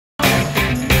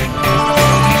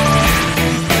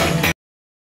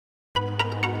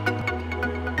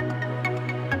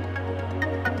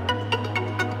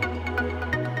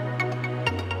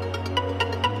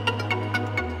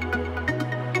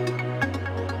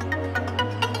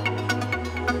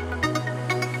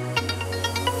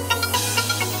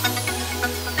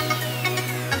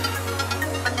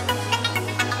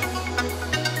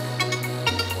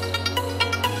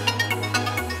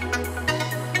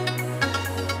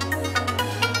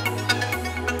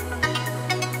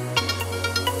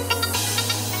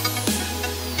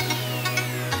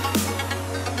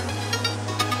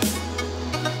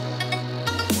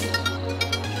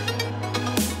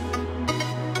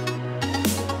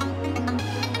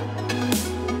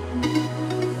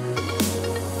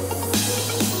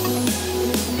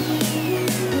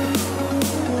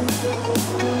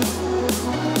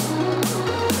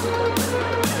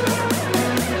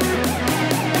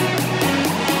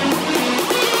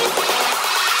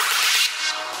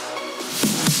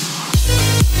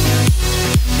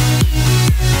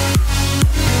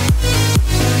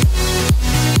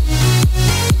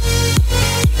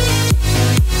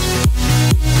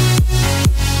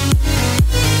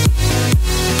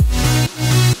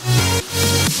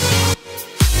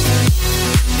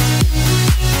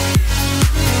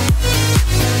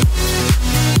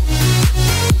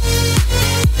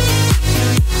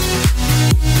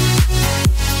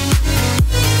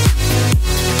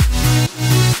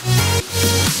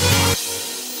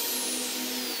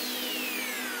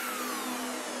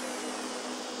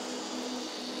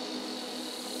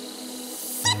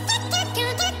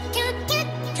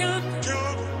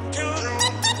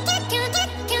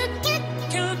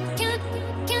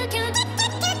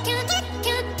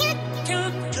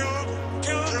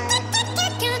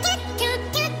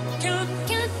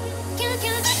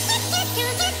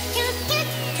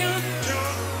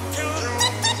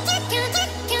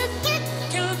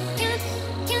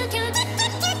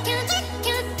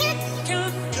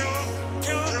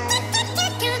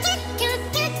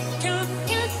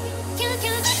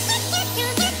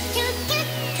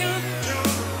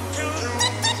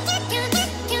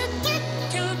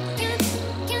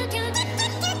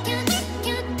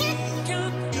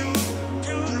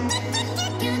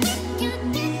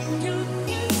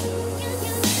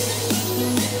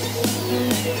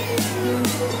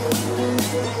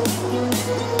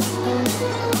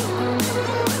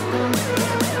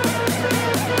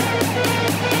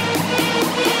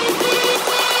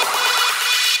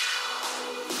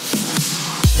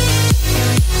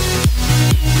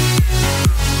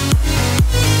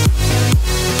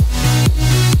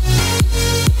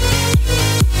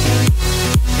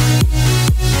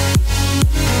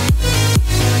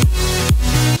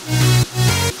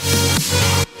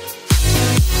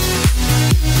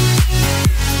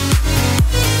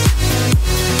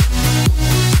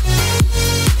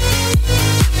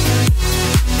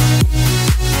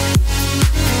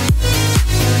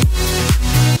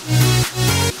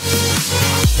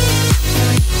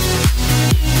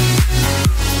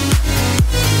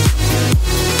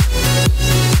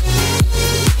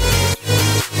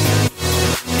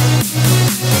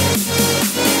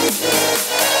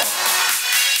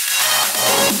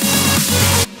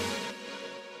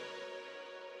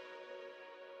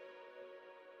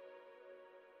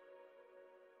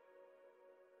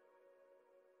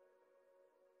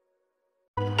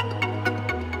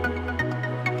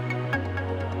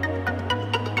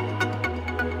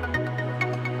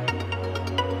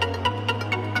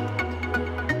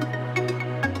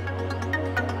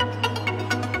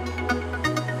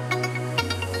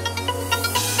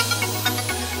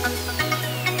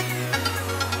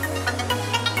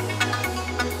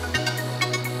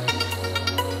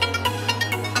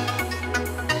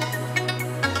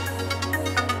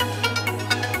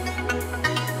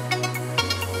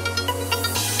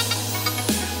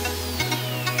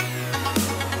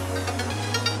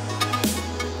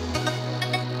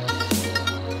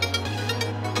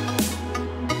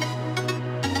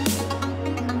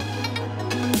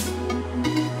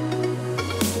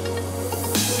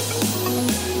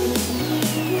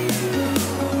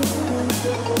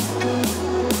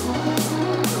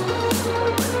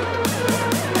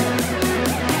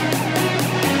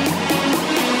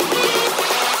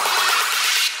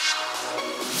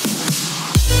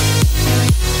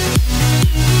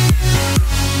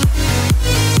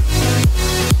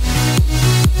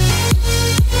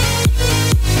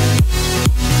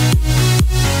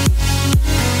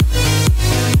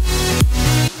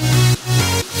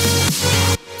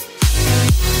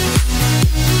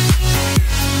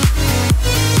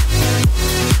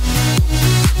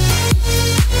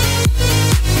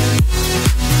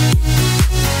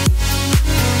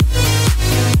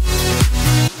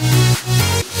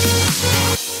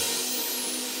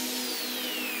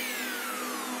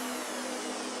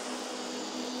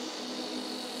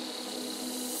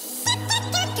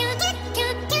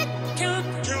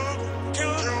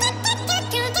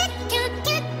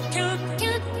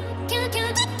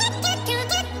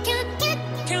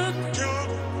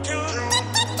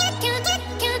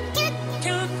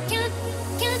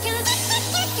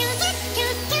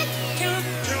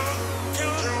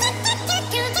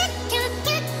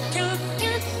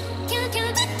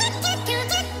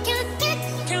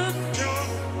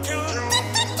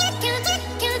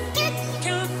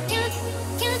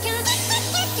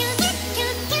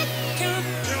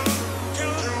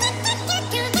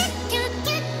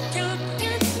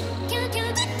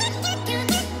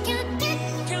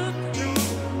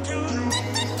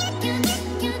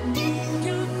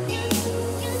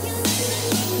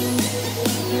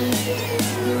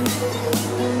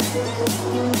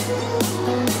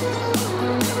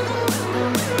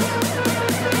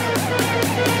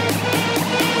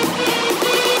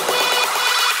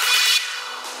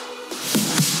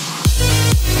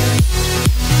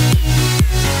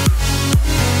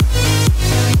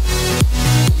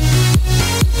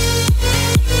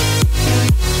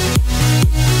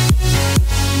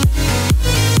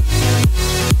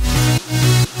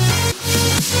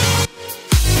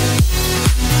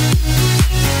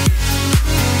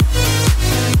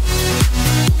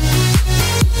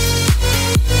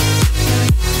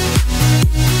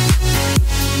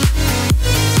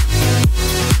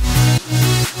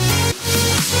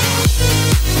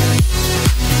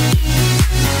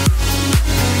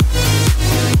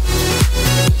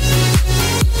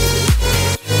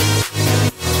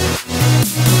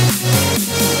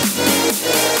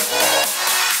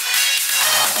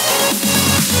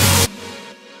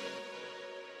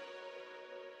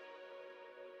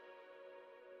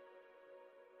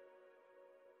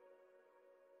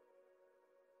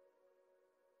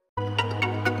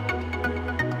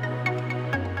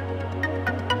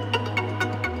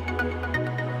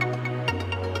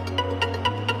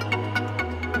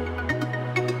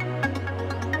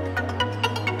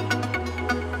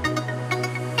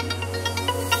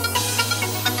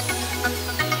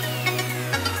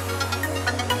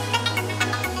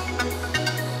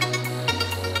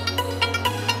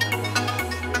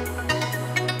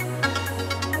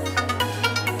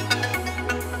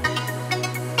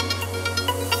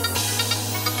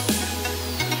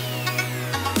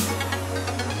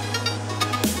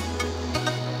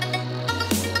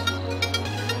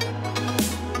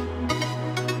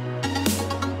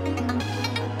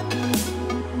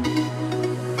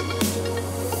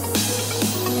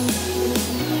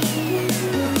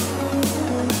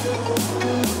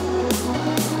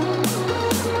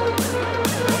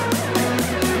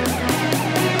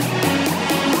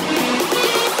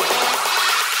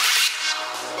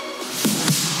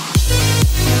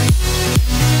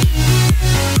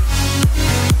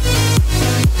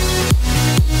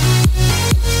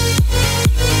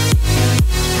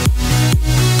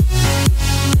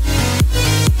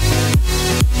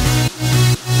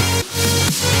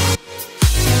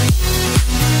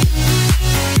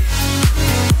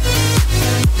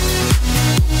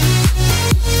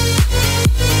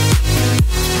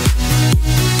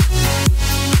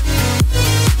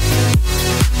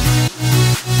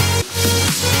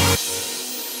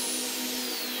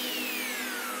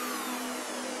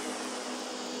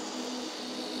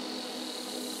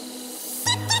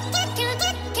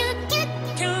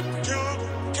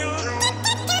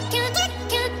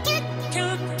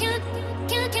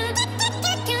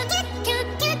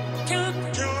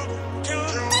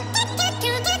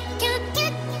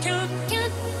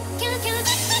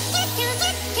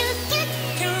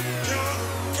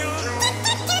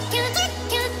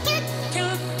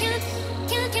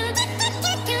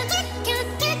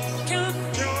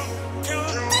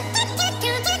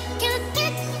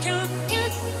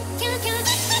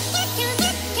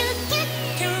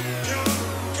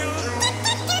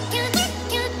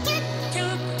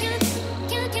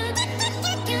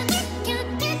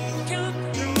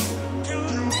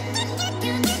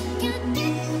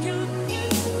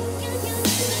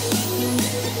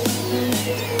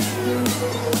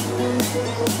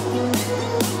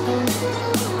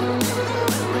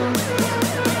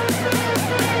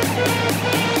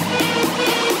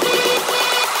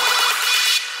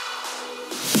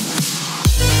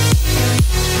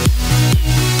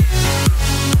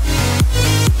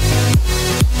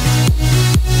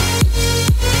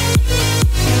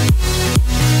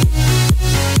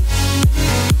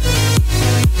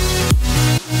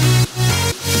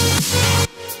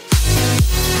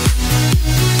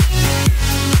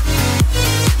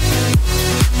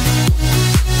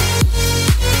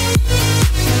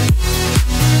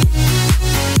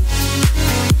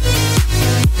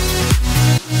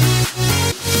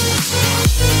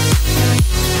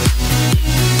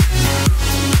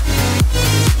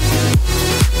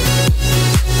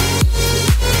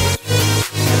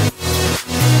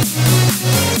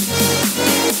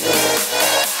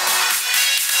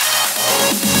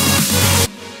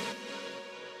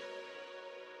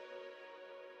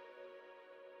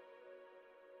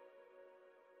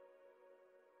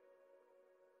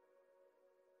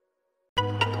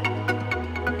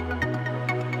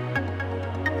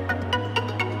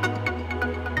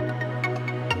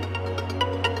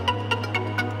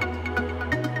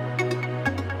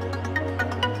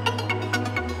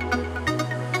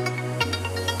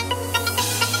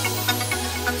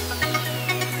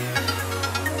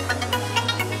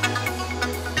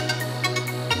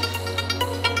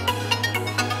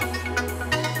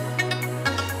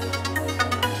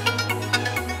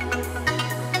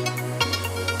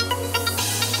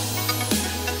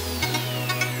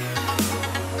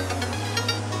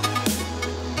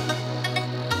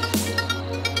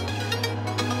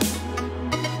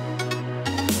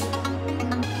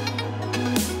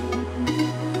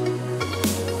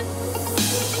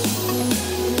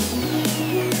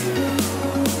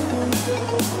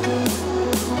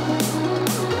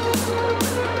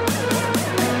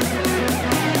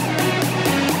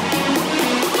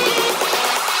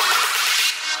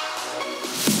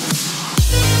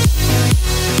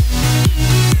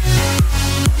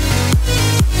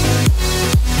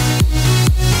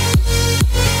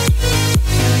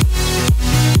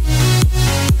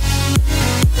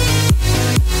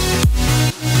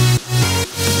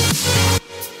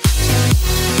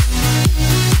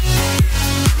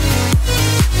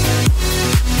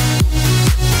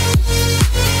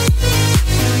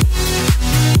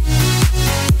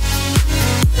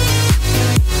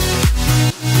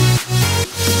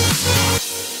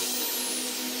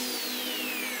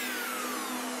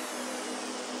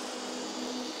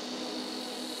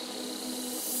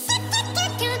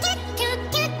cute.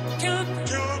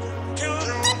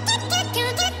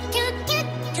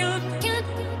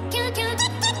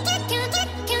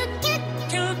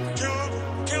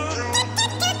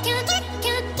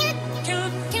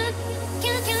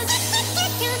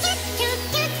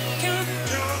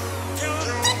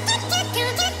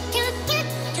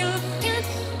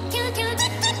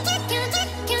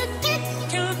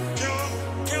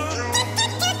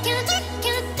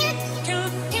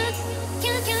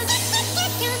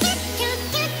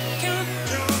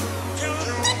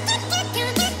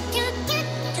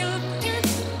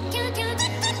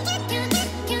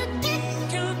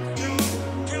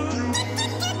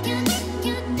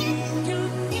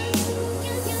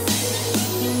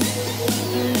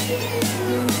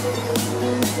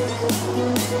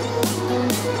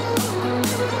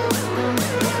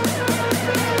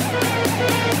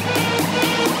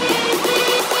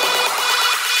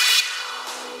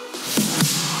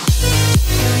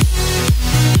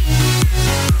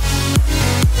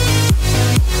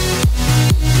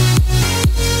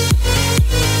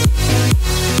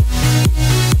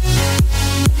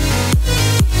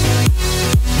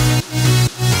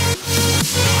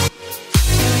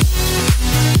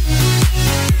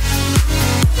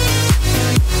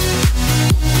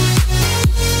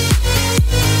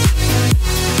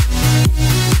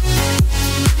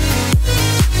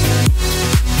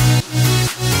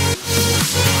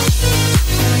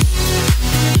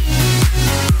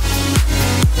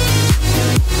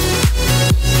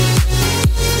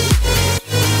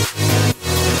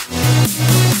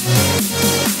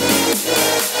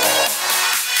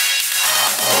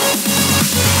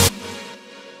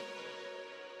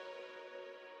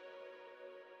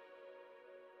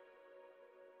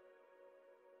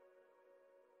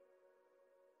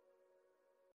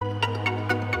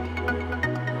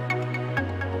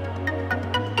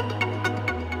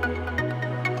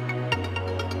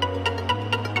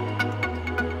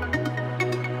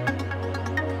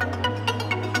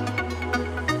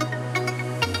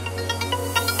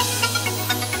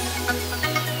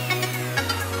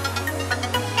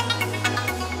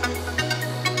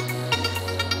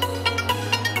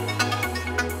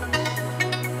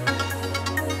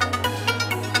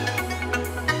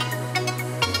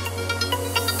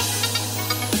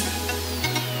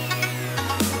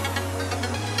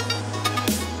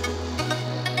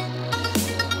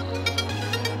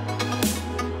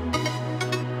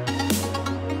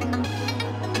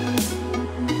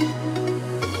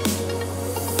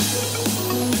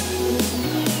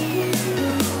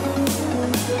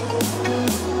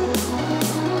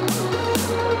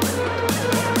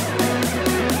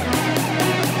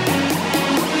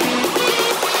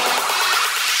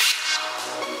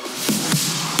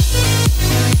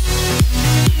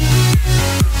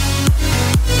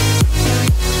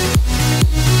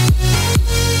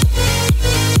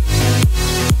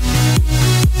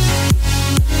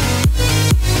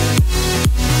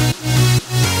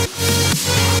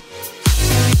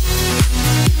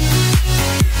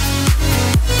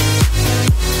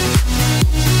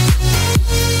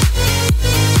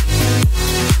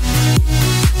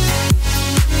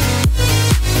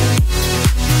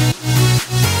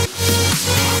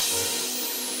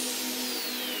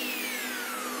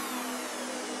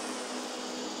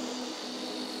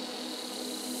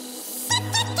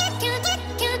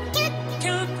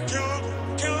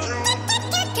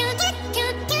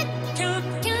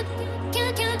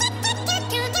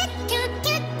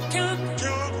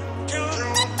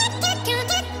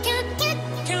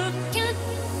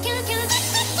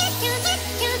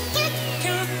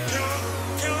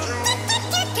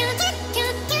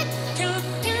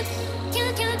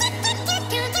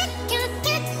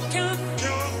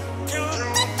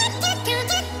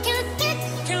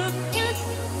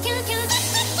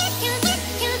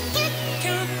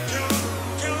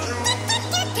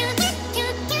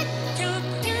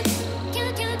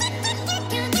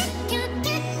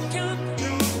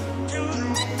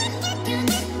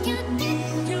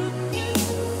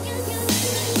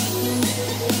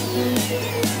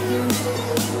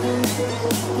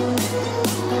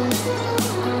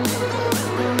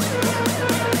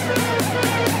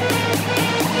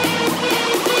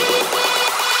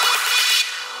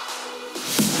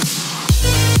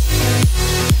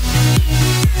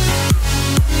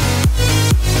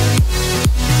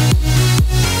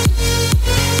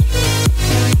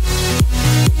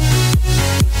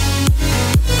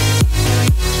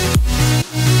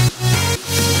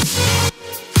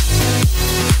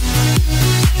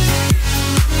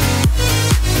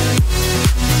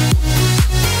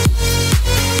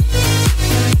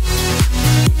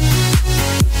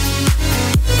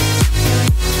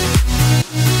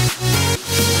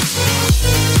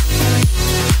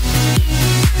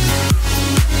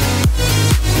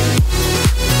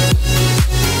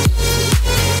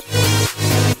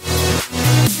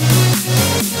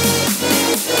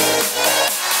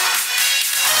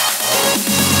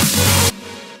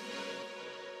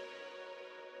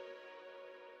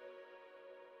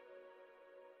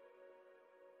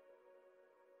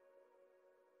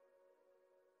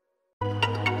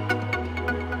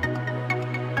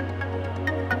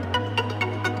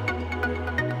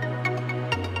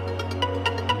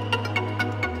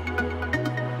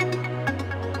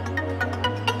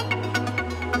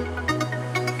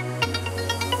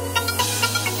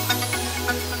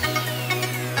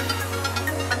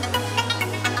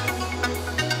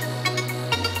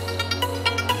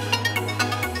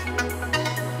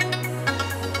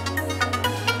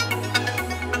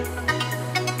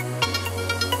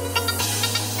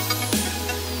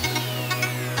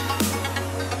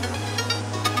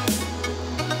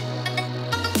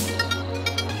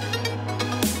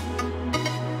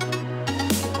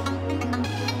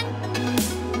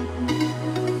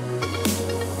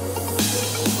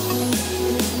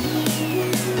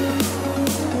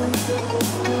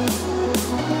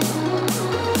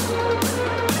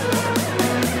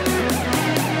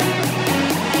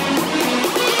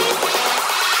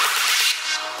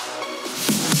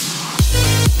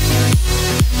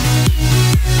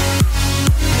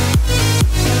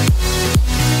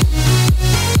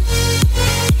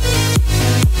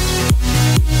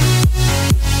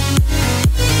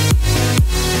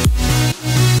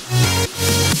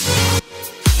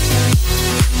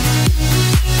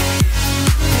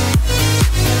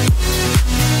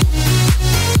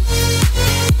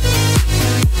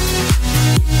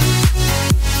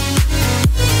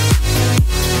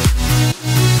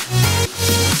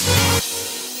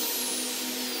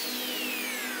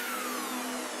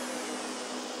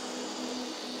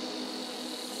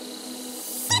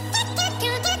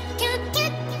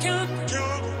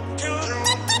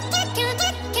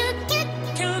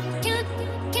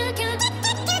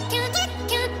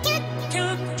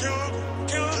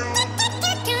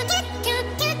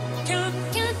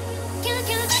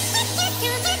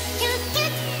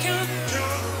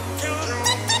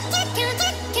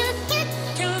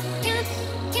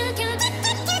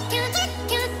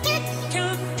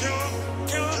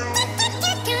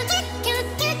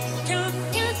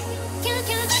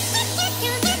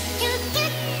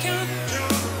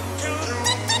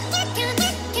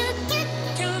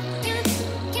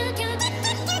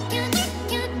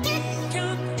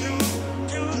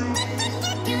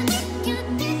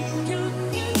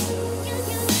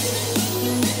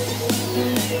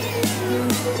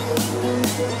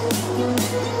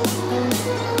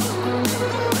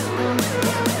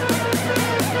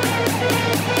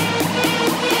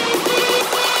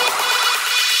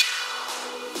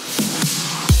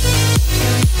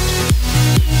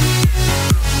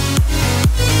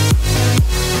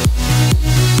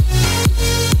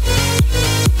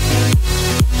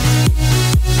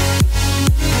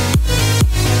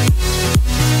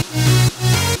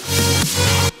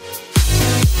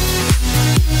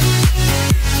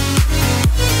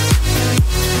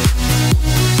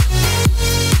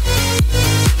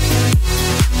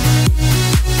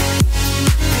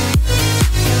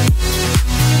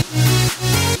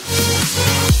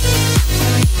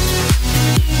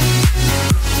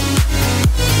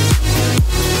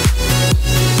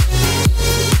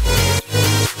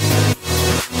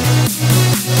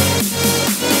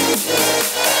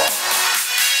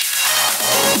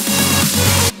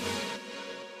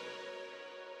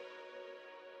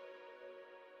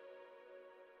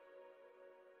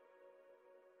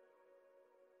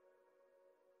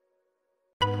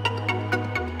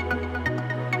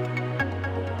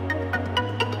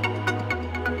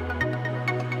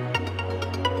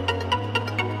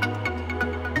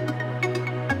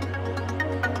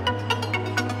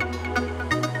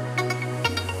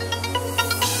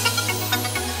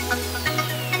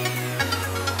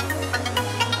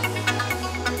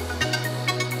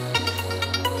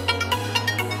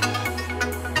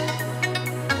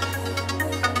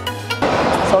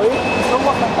 Sorry? So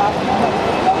was fantastic.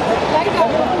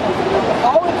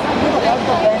 How it helped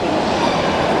the brand?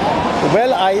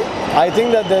 Well, I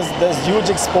think that there's huge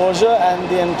exposure, and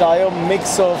the entire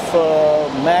mix of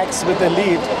Max with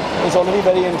Elite is already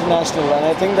very international, and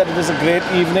I think that it was a great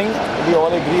evening. We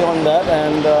all agree on that,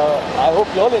 and I hope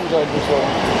you all enjoyed the show.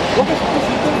 Okay, so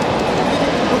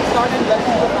good start and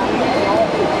welcome to the family.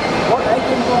 What I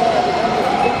can do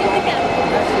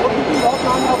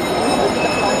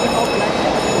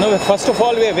No, first of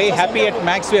all, we are very happy at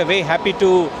Max. We are very happy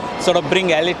to sort of bring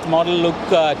Elite model look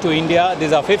to India. This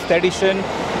is our 5th edition,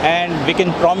 and we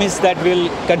can promise that we'll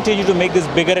continue to make this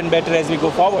bigger and better as we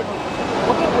go forward.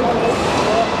 Okay,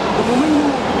 the moment you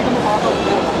become a part of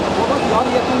that, what was your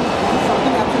reaction?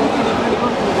 Something absolutely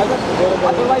different,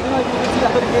 otherwise, if you see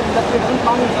other retail industry, it doesn't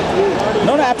come in such way.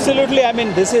 No, absolutely. I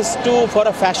mean, this is for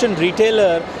a fashion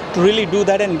retailer to really do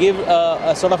that and give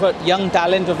a sort of a young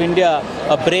talent of India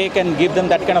a break and give them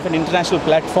that kind of an international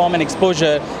platform and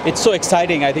exposure. It's so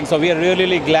exciting, I think. So we are really,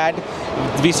 really glad.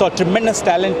 We saw tremendous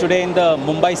talent today in the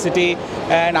Mumbai city,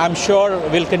 and I'm sure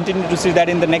we'll continue to see that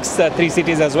in the next 3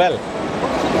 cities as well. Is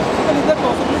there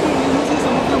possibility you see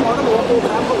some of the model over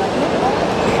brand for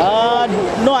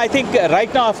No, I think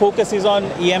right now our focus is on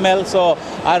EML, so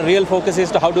our real focus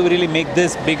is to how do we really make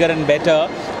this bigger and better,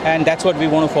 and that's what we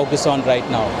want to focus on right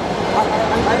now. I'll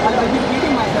be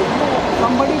repeating myself.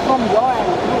 Somebody from your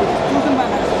end, chosen by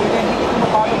Max, he become a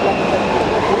part of that.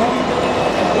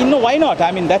 Why not?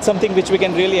 I mean, that's something which we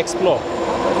can really explore.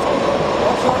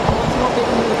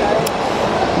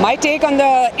 My take on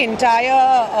the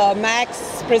entire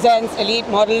Max Presents Elite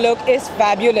model look is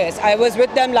fabulous. I was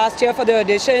with them last year for the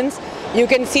auditions. You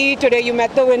can see today you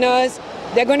met the winners.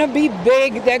 They're going to be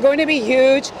big, they're going to be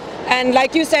huge. And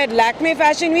like you said, Lakme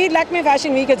Fashion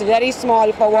Week is very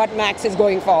small for what Max is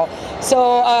going for.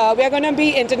 So we're going to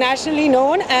be internationally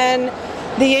known, and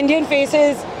the Indian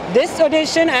faces this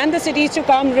audition and the cities to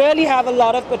come really have a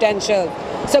lot of potential.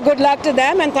 So good luck to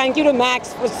them, and thank you to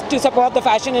Max to support the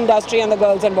fashion industry and the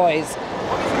girls and boys.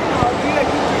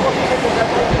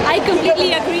 I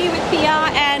completely agree with Pia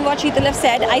and what Sheetal have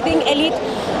said. I think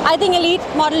Elite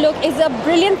Model Look is a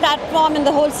brilliant platform, and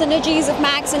the whole synergies of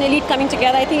Max and Elite coming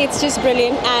together, I think it's just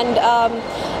brilliant. And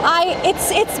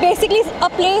it's basically a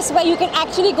place where you can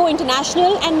actually go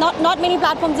international, and not many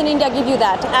platforms in India give you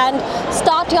that. And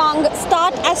start young,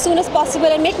 start as soon as possible,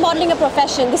 and make modeling a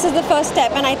profession. This is the first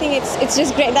step, and I think it's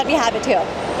just great that we have it here.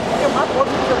 Okay, Mark, what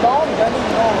is the long journey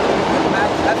with Max?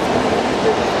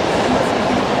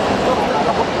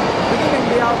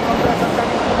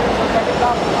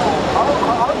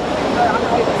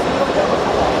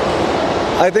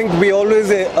 I think we always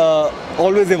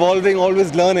evolving,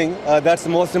 always learning. That's the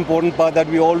most important part, that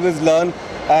we always learn.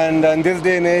 And in this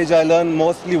day and age, I learn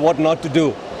mostly what not to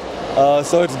do.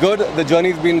 So it's good. The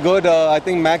journey's been good. I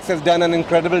think Max has done an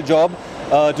incredible job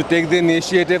to take the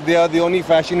initiative. They are the only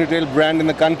fashion retail brand in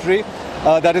the country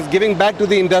that is giving back to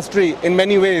the industry in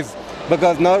many ways,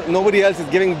 because nobody else is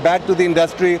giving back to the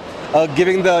industry,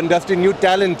 giving the industry new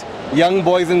talent, young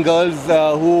boys and girls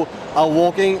who are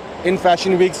walking in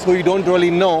fashion weeks who you don't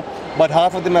really know, but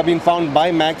half of them have been found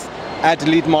by Max at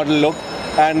Elite Model Look,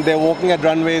 and they're walking at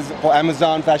runways for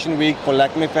Amazon Fashion Week, for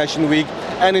Lakme Fashion Week,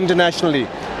 and internationally.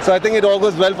 So I think it all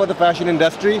goes well for the fashion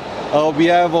industry. We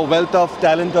have a wealth of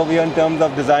talent over here in terms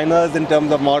of designers, in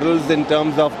terms of models, in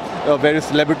terms of various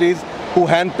celebrities who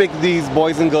handpick these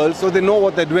boys and girls, so they know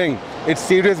what they're doing. It's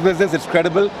serious business, it's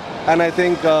credible, and I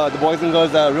think the boys and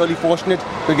girls are really fortunate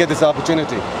to get this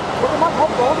opportunity.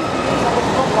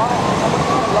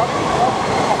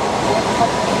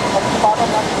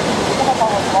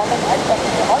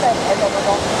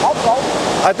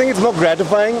 I think it's more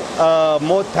gratifying,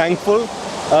 more thankful,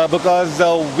 because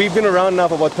we've been around now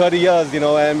for about 30 years,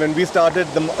 and when we started,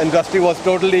 the industry was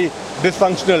totally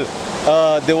dysfunctional.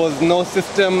 There was no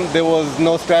system, there was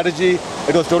no strategy,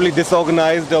 it was totally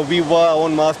disorganized. We were our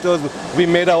own masters, we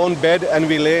made our own bed and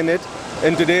we lay in it.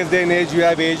 In today's day and age, you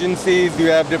have agencies, you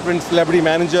have different celebrity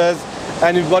managers,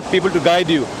 and you've got people to guide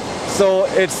you. So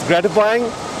it's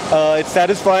gratifying, it's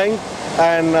satisfying,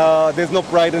 and there's no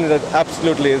pride in it,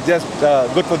 absolutely. It's just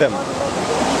good for them.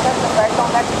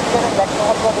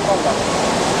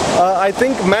 I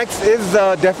think Max is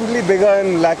definitely bigger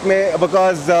in Lakme,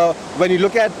 because when you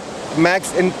look at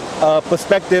Max in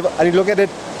perspective and you look at it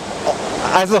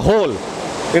as a whole,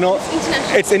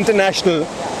 it's international,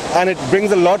 and it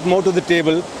brings a lot more to the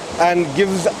table and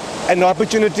gives an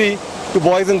opportunity to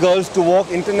boys and girls to walk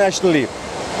internationally.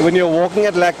 When you're walking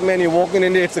at Lakme and you're walking in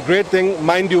India, it's a great thing,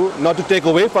 mind you, not to take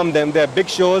away from them. They're big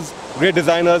shows, great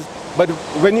designers, But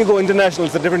when you go international,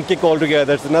 it's a different kick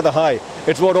altogether. It's another high.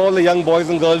 It's what all the young boys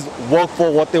and girls work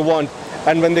for, what they want.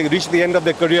 And when they reach the end of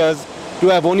their careers, to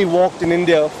have only walked in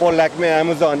India for Lakme,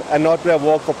 Amazon, and not to have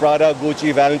worked for Prada,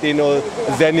 Gucci, Valentino,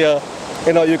 Xenia,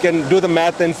 you can do the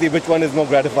math and see which one is more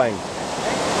gratifying.